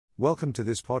Welcome to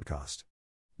this podcast.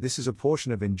 This is a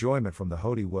portion of enjoyment from the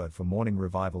Holy Word for morning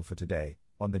revival for today,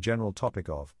 on the general topic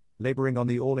of laboring on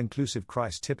the all-inclusive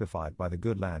Christ typified by the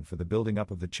good land for the building up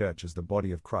of the church as the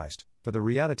body of Christ, for the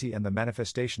reality and the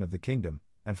manifestation of the kingdom,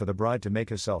 and for the bride to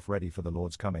make herself ready for the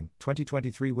Lord's coming.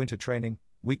 2023 Winter Training,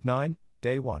 Week 9,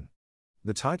 Day 1.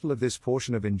 The title of this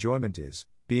portion of enjoyment is,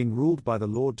 Being Ruled by the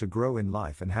Lord to Grow in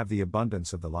Life and Have the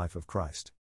Abundance of the Life of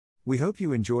Christ. We hope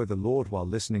you enjoy the Lord while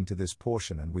listening to this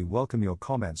portion, and we welcome your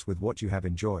comments with what you have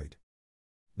enjoyed.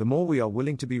 The more we are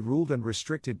willing to be ruled and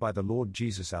restricted by the Lord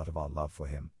Jesus out of our love for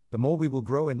Him, the more we will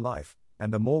grow in life,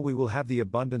 and the more we will have the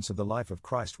abundance of the life of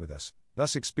Christ with us,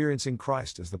 thus experiencing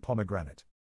Christ as the pomegranate.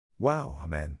 Wow,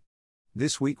 Amen.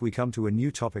 This week we come to a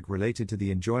new topic related to the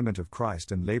enjoyment of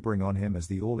Christ and laboring on Him as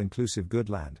the all-inclusive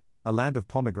good land, a land of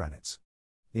pomegranates.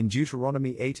 In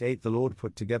Deuteronomy 8:8 the Lord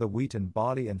put together wheat and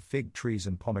barley and fig trees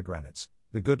and pomegranates.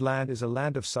 The good land is a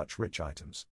land of such rich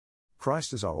items.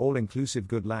 Christ as our all-inclusive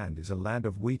good land is a land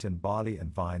of wheat and barley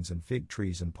and vines and fig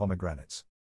trees and pomegranates.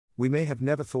 We may have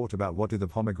never thought about what do the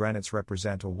pomegranates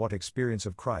represent or what experience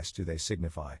of Christ do they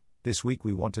signify. This week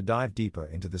we want to dive deeper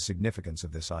into the significance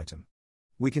of this item.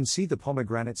 We can see the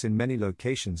pomegranates in many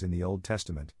locations in the Old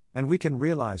Testament, and we can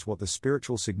realize what the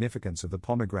spiritual significance of the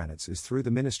pomegranates is through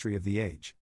the ministry of the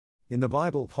age. In the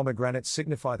Bible, pomegranates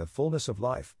signify the fullness of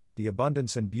life, the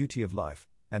abundance and beauty of life,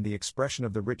 and the expression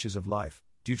of the riches of life.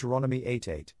 Deuteronomy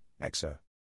 8:8, Exo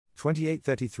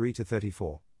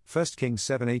 28:33-34, 1 Kings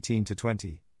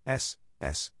 7:18-20, S.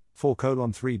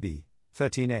 4:3b,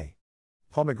 13a.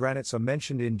 Pomegranates are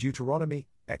mentioned in Deuteronomy,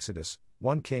 Exodus,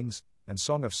 1 Kings, and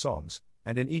Song of Songs,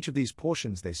 and in each of these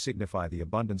portions they signify the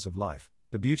abundance of life,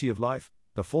 the beauty of life,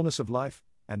 the fullness of life,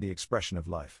 and the expression of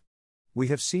life. We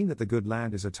have seen that the good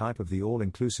land is a type of the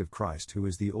all-inclusive Christ who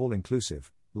is the all-inclusive,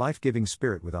 life-giving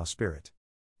Spirit with our spirit.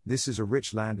 This is a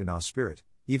rich land in our spirit,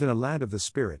 even a land of the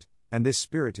Spirit, and this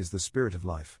Spirit is the Spirit of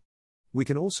life. We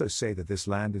can also say that this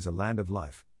land is a land of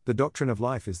life, the doctrine of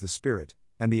life is the Spirit,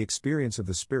 and the experience of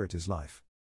the Spirit is life.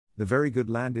 The very good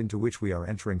land into which we are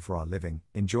entering for our living,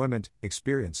 enjoyment,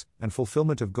 experience, and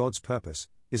fulfillment of God's purpose,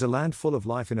 is a land full of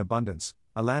life in abundance,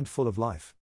 a land full of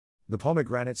life. The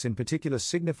pomegranates in particular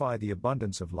signify the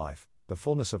abundance of life, the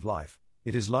fullness of life.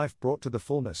 It is life brought to the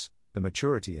fullness, the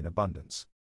maturity in abundance.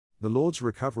 The Lord's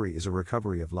recovery is a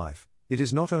recovery of life. It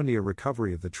is not only a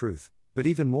recovery of the truth, but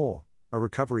even more, a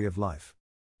recovery of life.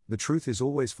 The truth is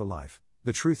always for life,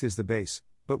 the truth is the base,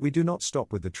 but we do not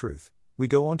stop with the truth. We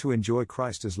go on to enjoy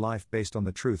Christ as life based on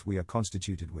the truth we are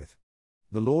constituted with.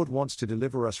 The Lord wants to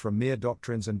deliver us from mere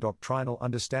doctrines and doctrinal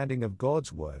understanding of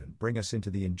God's Word and bring us into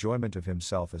the enjoyment of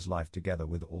Himself as life together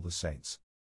with all the saints.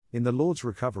 In the Lord's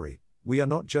recovery, we are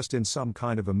not just in some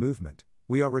kind of a movement,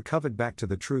 we are recovered back to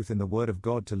the truth in the Word of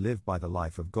God to live by the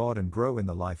life of God and grow in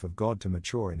the life of God to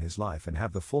mature in His life and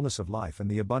have the fullness of life and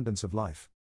the abundance of life.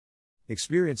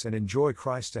 Experience and enjoy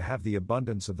Christ to have the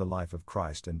abundance of the life of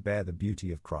Christ and bear the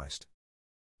beauty of Christ.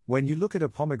 When you look at a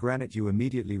pomegranate you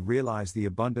immediately realize the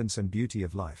abundance and beauty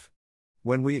of life.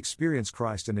 When we experience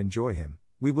Christ and enjoy Him,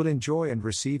 we will enjoy and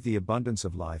receive the abundance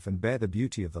of life and bear the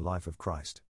beauty of the life of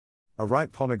Christ. A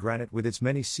ripe pomegranate with its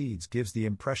many seeds gives the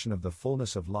impression of the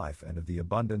fullness of life and of the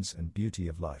abundance and beauty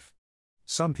of life.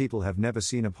 Some people have never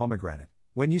seen a pomegranate.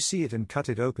 When you see it and cut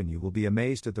it open you will be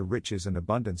amazed at the riches and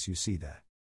abundance you see there.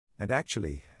 And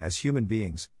actually, as human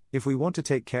beings, if we want to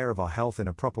take care of our health in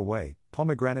a proper way,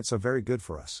 pomegranates are very good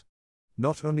for us.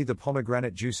 Not only the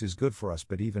pomegranate juice is good for us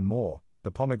but even more,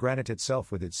 the pomegranate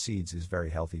itself with its seeds is very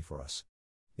healthy for us.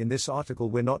 In this article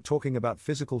we're not talking about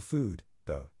physical food,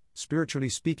 though, spiritually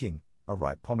speaking, a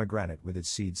ripe pomegranate with its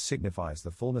seeds signifies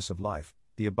the fullness of life,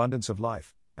 the abundance of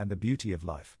life, and the beauty of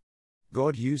life.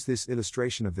 God used this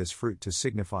illustration of this fruit to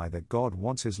signify that God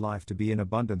wants His life to be in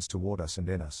abundance toward us and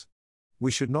in us. We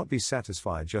should not be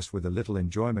satisfied just with a little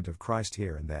enjoyment of Christ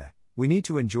here and there. We need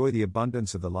to enjoy the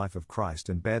abundance of the life of Christ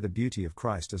and bear the beauty of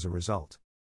Christ as a result.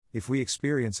 If we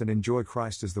experience and enjoy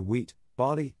Christ as the wheat,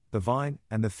 barley, the vine,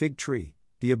 and the fig tree,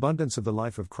 the abundance of the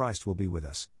life of Christ will be with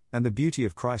us, and the beauty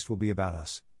of Christ will be about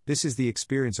us. This is the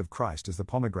experience of Christ as the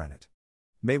pomegranate.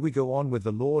 May we go on with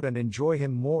the Lord and enjoy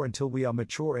Him more until we are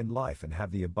mature in life and have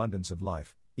the abundance of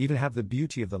life, even have the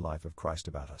beauty of the life of Christ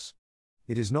about us.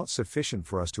 It is not sufficient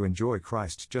for us to enjoy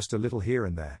Christ just a little here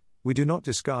and there. We do not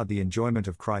discard the enjoyment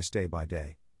of Christ day by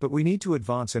day, but we need to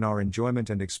advance in our enjoyment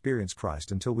and experience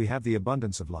Christ until we have the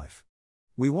abundance of life.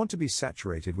 We want to be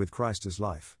saturated with Christ as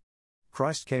life.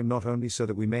 Christ came not only so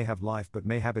that we may have life but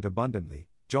may have it abundantly,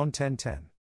 John 10:10.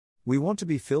 We want to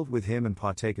be filled with Him and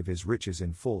partake of His riches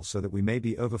in full so that we may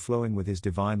be overflowing with His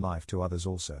divine life to others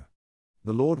also.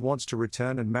 The Lord wants to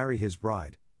return and marry His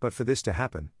bride, but for this to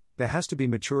happen, There has to be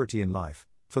maturity in life,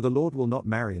 for the Lord will not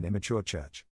marry an immature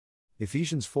church.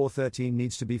 Ephesians 4:13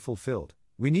 needs to be fulfilled.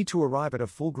 We need to arrive at a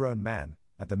full-grown man,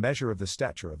 at the measure of the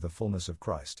stature of the fullness of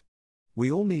Christ.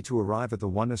 We all need to arrive at the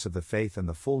oneness of the faith and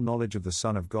the full knowledge of the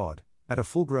Son of God, at a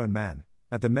full-grown man,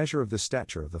 at the measure of the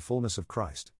stature of the fullness of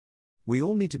Christ. We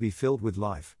all need to be filled with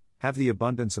life, have the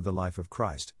abundance of the life of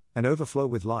Christ, and overflow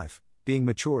with life, being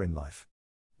mature in life.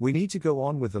 We need to go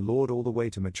on with the Lord all the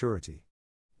way to maturity.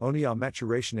 Only our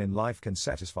maturation in life can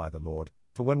satisfy the Lord,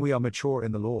 for when we are mature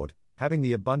in the Lord, having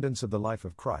the abundance of the life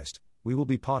of Christ, we will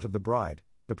be part of the bride,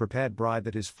 the prepared bride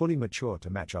that is fully mature to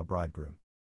match our bridegroom.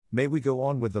 May we go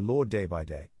on with the Lord day by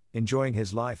day, enjoying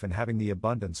His life and having the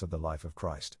abundance of the life of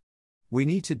Christ. We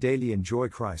need to daily enjoy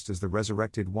Christ as the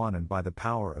resurrected one and by the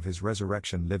power of His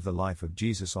resurrection live the life of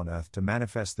Jesus on earth to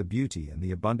manifest the beauty and the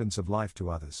abundance of life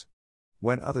to others.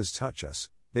 When others touch us,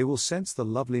 they will sense the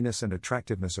loveliness and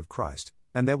attractiveness of Christ,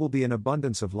 and there will be an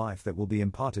abundance of life that will be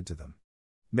imparted to them.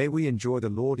 May we enjoy the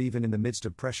Lord even in the midst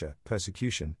of pressure,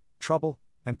 persecution, trouble,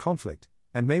 and conflict,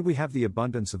 and may we have the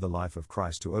abundance of the life of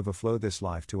Christ to overflow this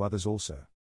life to others also.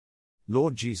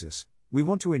 Lord Jesus, we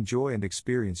want to enjoy and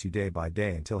experience You day by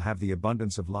day until have the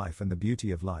abundance of life and the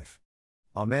beauty of life.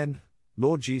 Amen.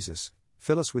 Lord Jesus,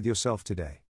 fill us with Yourself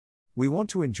today. We want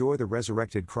to enjoy the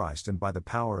resurrected Christ and by the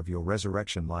power of Your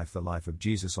resurrection life the life of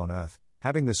Jesus on earth,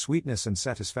 having the sweetness and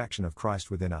satisfaction of Christ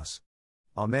within us.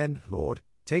 Amen. Lord,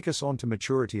 take us on to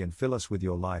maturity and fill us with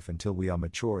Your life until we are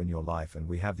mature in Your life and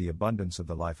we have the abundance of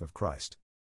the life of Christ.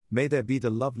 May there be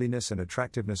the loveliness and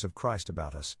attractiveness of Christ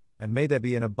about us, and may there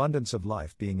be an abundance of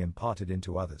life being imparted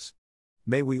into others.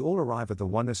 May we all arrive at the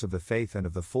oneness of the faith and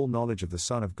of the full knowledge of the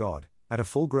Son of God, at a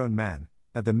full-grown man,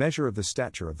 at the measure of the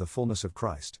stature of the fullness of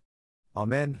Christ.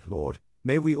 Amen. Lord,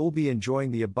 may we all be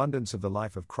enjoying the abundance of the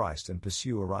life of Christ and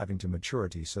pursue arriving to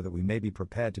maturity so that we may be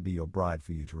prepared to be Your bride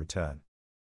for You to return.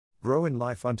 Grow in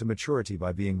life unto maturity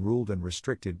by being ruled and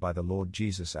restricted by the Lord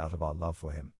Jesus out of our love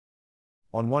for Him.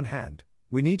 On one hand,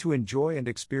 we need to enjoy and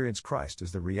experience Christ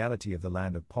as the reality of the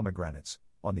land of pomegranates.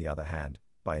 On the other hand,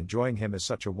 by enjoying Him as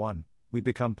such a one, we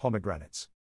become pomegranates.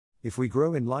 If we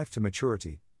grow in life to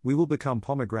maturity, we will become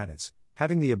pomegranates,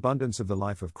 having the abundance of the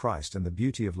life of Christ and the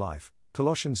beauty of life.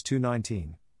 Colossians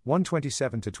 2:19,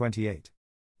 1:27-28.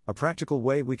 A practical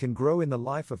way we can grow in the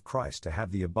life of Christ to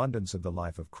have the abundance of the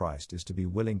life of Christ is to be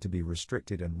willing to be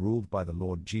restricted and ruled by the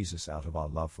Lord Jesus out of our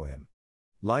love for Him.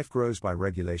 Life grows by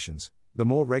regulations. The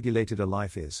more regulated a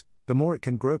life is, the more it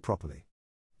can grow properly.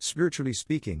 Spiritually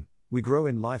speaking, we grow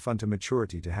in life unto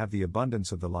maturity to have the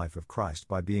abundance of the life of Christ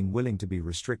by being willing to be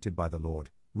restricted by the Lord,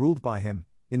 ruled by Him,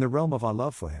 in the realm of our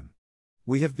love for Him.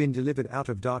 We have been delivered out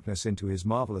of darkness into His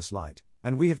marvelous light,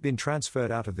 and we have been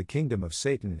transferred out of the kingdom of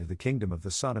Satan into the kingdom of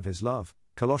the Son of His love,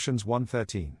 Colossians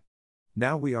 1:13.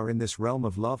 Now we are in this realm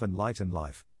of love and light and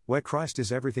life, where Christ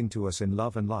is everything to us in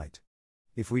love and light.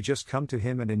 If we just come to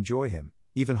Him and enjoy Him,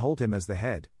 even hold Him as the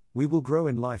head, we will grow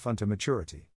in life unto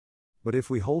maturity. But if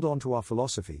we hold on to our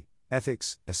philosophy,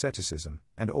 ethics, asceticism,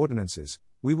 and ordinances,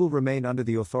 we will remain under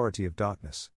the authority of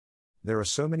darkness. There are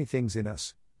so many things in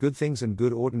us, good things and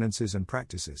good ordinances and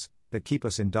practices, that keep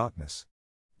us in darkness.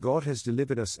 God has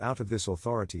delivered us out of this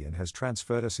authority and has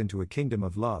transferred us into a kingdom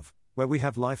of love, where we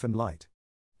have life and light.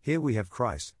 Here we have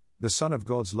Christ, the Son of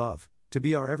God's love, to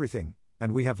be our everything,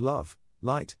 and we have love,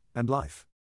 light, and life.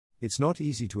 It's not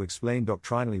easy to explain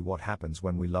doctrinally what happens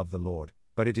when we love the Lord,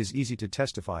 but it is easy to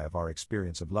testify of our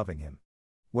experience of loving Him.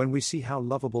 When we see how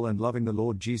lovable and loving the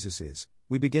Lord Jesus is,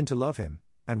 we begin to love Him,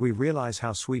 and we realize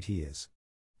how sweet He is.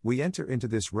 We enter into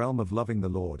this realm of loving the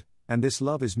Lord, and this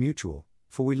love is mutual,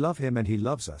 for we love Him and He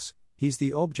loves us. He's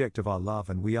the object of our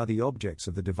love and we are the objects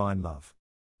of the divine love.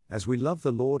 As we love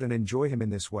the Lord and enjoy Him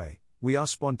in this way, we are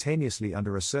spontaneously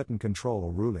under a certain control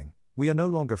or ruling. We are no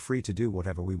longer free to do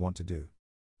whatever we want to do.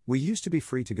 We used to be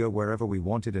free to go wherever we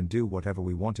wanted and do whatever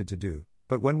we wanted to do,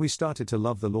 but when we started to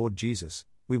love the Lord Jesus,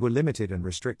 we were limited and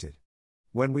restricted.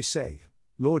 When we say,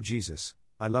 Lord Jesus,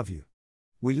 I love You,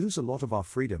 we lose a lot of our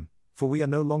freedom, for we are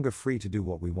no longer free to do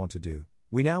what we want to do.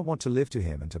 We now want to live to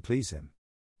Him and to please Him.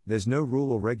 There's no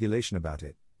rule or regulation about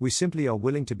it, we simply are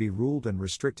willing to be ruled and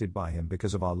restricted by Him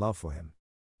because of our love for Him.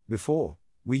 Before,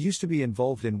 we used to be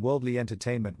involved in worldly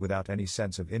entertainment without any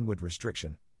sense of inward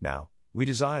restriction. Now, we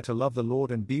desire to love the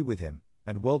Lord and be with Him,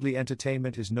 and worldly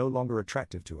entertainment is no longer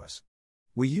attractive to us.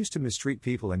 We used to mistreat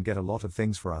people and get a lot of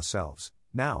things for ourselves.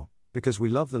 Now, because we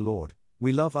love the Lord,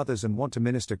 we love others and want to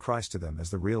minister Christ to them as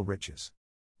the real riches.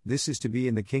 This is to be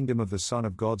in the kingdom of the Son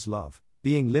of God's love,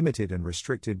 being limited and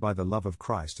restricted by the love of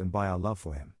Christ and by our love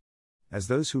for Him. As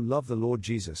those who love the Lord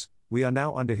Jesus, we are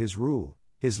now under His rule.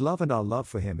 His love and our love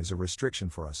for Him is a restriction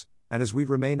for us, and as we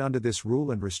remain under this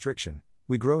rule and restriction,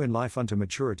 We grow in life unto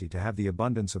maturity to have the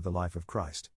abundance of the life of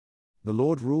Christ. The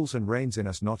Lord rules and reigns in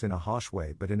us not in a harsh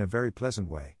way but in a very pleasant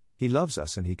way. He loves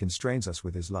us and He constrains us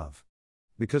with His love.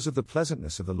 Because of the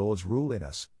pleasantness of the Lord's rule in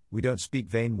us, we don't speak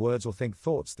vain words or think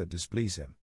thoughts that displease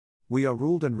Him. We are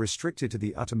ruled and restricted to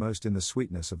the uttermost in the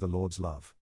sweetness of the Lord's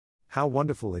love. How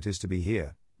wonderful it is to be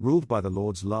here, ruled by the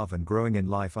Lord's love and growing in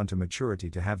life unto maturity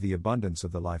to have the abundance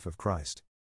of the life of Christ.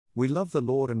 We love the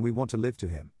Lord and we want to live to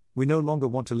Him. We no longer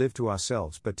want to live to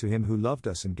ourselves but to Him who loved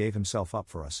us and gave Himself up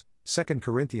for us. 2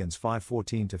 Corinthians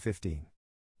 5:14-15.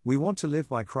 We want to live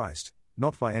by Christ,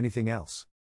 not by anything else.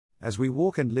 As we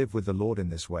walk and live with the Lord in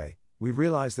this way, we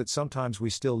realize that sometimes we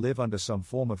still live under some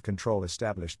form of control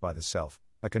established by the self,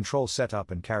 a control set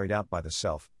up and carried out by the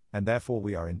self, and therefore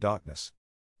we are in darkness.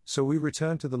 So we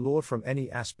return to the Lord from any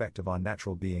aspect of our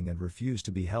natural being and refuse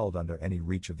to be held under any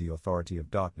reach of the authority of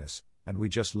darkness, and we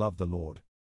just love the Lord.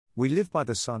 We live by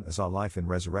the Son as our life in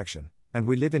resurrection, and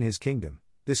we live in His kingdom.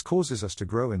 This causes us to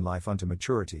grow in life unto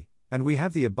maturity, and we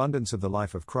have the abundance of the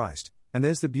life of Christ, and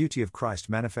there's the beauty of Christ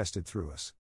manifested through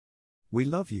us. We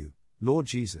love you, Lord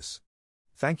Jesus.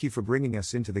 Thank you for bringing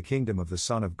us into the kingdom of the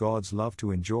Son of God's love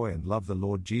to enjoy and love the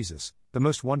Lord Jesus, the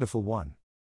most wonderful one.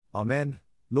 Amen.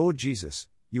 Lord Jesus,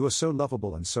 you are so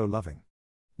lovable and so loving.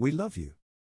 We love you.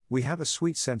 We have a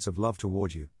sweet sense of love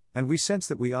toward you, and we sense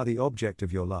that we are the object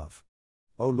of your love.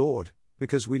 O Lord,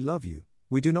 because we love you,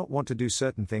 we do not want to do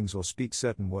certain things or speak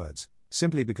certain words,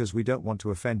 simply because we don't want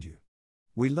to offend you.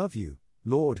 We love you,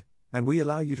 Lord, and we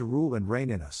allow you to rule and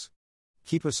reign in us.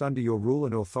 Keep us under your rule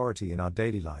and authority in our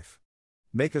daily life.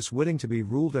 Make us willing to be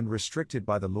ruled and restricted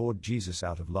by the Lord Jesus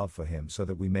out of love for Him so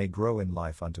that we may grow in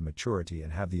life unto maturity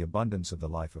and have the abundance of the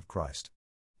life of Christ.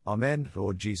 Amen.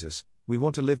 Lord Jesus, we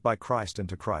want to live by Christ and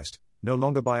to Christ, no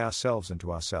longer by ourselves and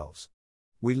to ourselves.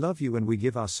 We love you and we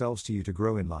give ourselves to you to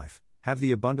grow in life, have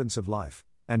the abundance of life,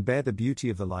 and bear the beauty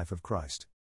of the life of Christ.